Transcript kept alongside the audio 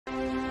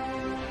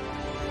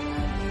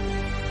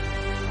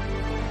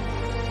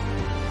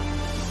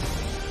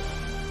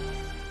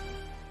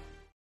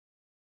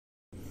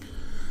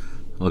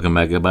Welcome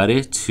back,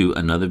 everybody, to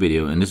another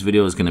video. And this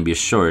video is going to be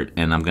short,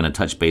 and I'm going to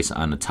touch base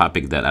on a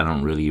topic that I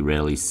don't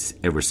rarely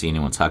ever see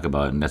anyone talk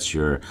about, and that's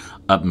your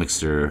up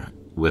mixer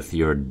with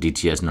your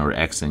DTS Nord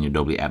X and your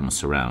Dolby Atmos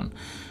Surround.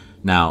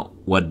 Now,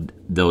 what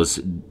those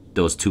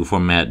two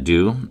formats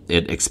do,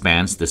 it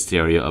expands the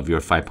stereo of your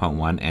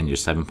 5.1 and your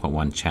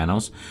 7.1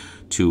 channels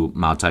to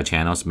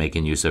multi-channels,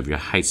 making use of your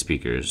height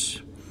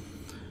speakers.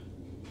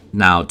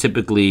 Now,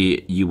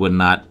 typically, you would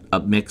not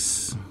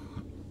upmix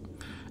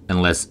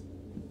unless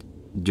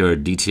your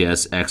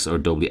DTS X or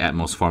Dolby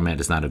Atmos format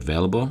is not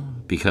available,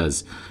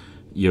 because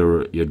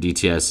your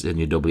DTS and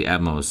your Dolby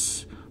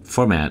Atmos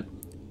format,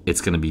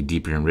 it's going to be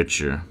deeper and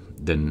richer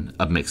than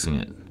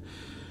upmixing it.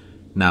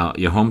 Now,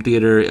 your home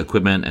theater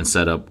equipment and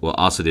setup will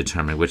also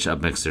determine which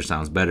upmixer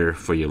sounds better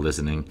for your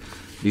listening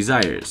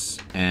desires.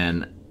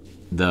 And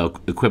the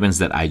equipments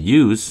that I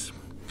use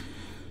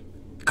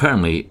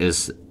currently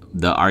is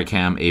the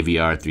Arcam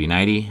AVR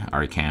 390,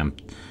 Arcam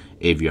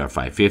AVR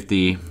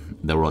 550,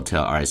 the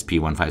Rotel RSP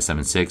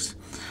 1576,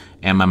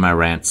 and my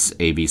Marantz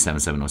AV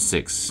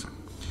 7706.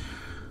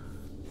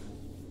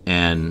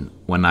 And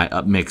when I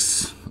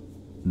upmix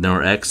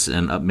Nord X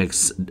and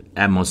upmix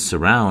Atmos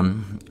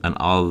Surround on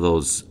all of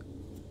those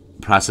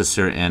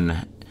processor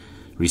and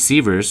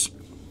receivers,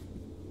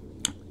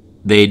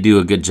 they do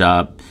a good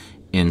job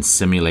in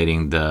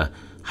simulating the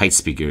height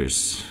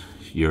speakers,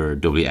 your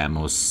Dolby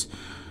Atmos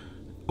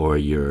or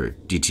your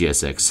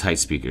DTS-X height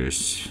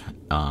speakers.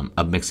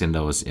 Upmixing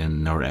those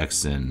in Nord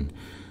X and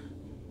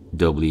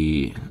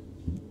Dolby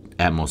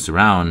Atmos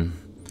Surround,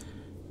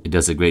 it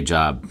does a great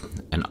job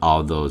in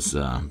all those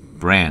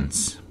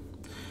brands.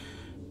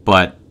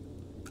 But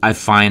I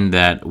find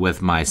that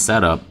with my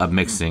setup,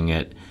 upmixing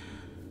it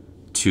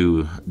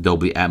to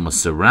Dolby Atmos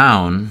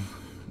Surround,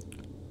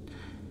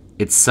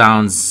 it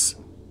sounds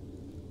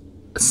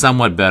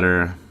somewhat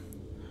better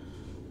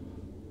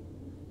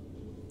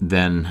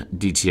than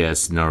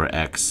DTS Nord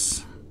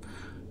X,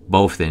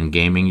 both in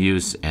gaming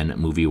use and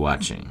movie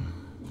watching.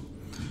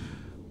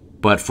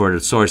 But for the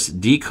source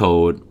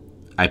decode,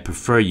 I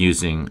prefer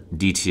using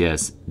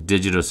DTS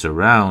Digital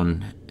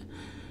Surround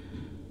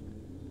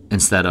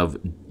instead of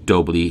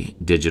Dolby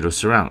Digital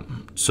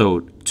Surround.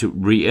 So to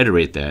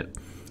reiterate that,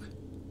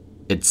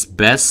 it's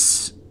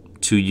best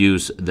to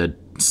use the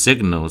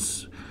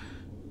signals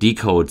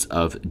decodes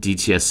of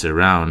DTS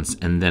Surrounds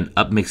and then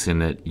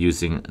upmixing it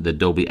using the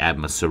Dolby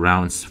Atmos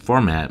Surrounds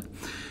format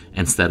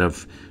instead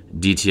of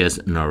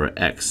DTS Nord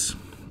X.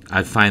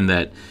 I find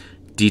that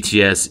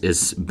DTS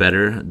is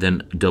better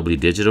than Dolby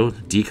Digital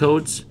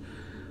decodes,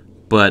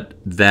 but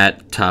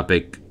that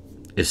topic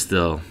is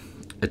still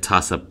a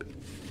toss-up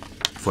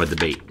for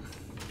debate.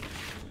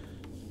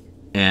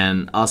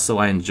 And also,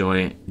 I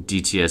enjoy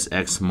DTS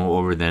X more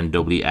over than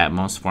Dolby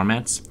Atmos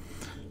formats,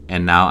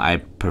 and now I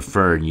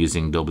prefer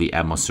using Dolby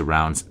Atmos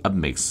Surrounds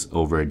upmix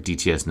over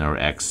DTS Nord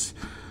X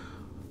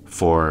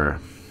for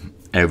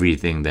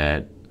everything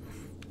that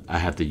I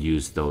have to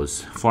use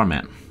those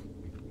format.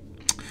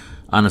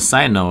 On a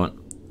side note,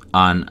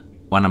 on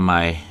one of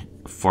my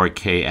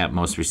 4K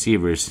Atmos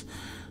receivers,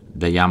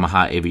 the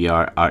Yamaha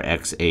AVR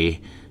RX-A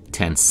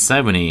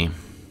 1070,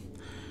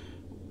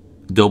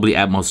 Dolby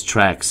Atmos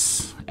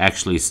tracks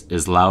actually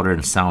is louder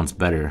and sounds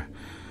better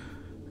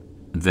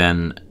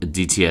than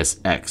DTS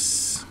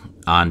X.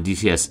 On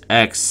DTS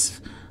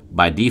X,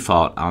 by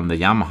default on that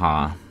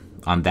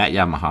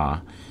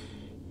Yamaha,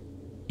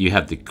 you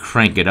have to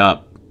crank it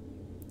up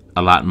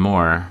a lot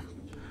more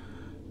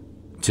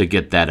to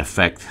get that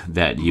effect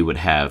that you would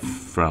have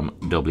from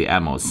Dolby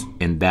Atmos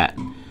in that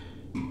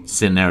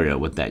scenario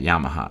with that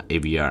Yamaha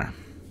AVR.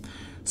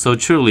 So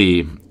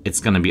truly, it's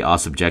going to be all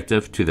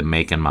subjective to the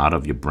make and model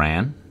of your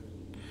brand.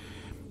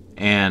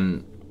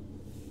 And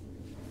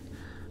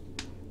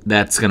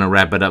that's going to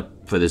wrap it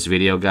up for this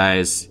video,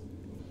 guys.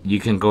 You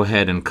can go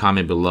ahead and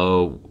comment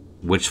below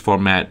which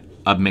format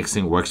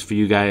upmixing works for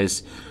you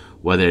guys,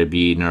 whether it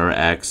be Nord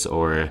X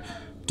or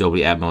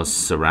Dolby Atmos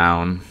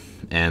Surround,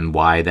 and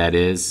why that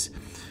is.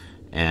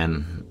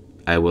 And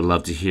I would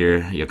love to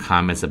hear your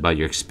comments about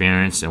your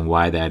experience and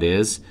why that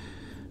is.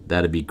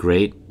 That'd be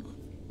great.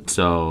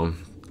 So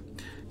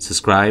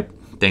subscribe.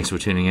 Thanks for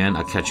tuning in.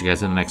 I'll catch you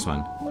guys in the next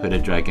one.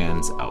 Hooded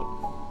Dragons out.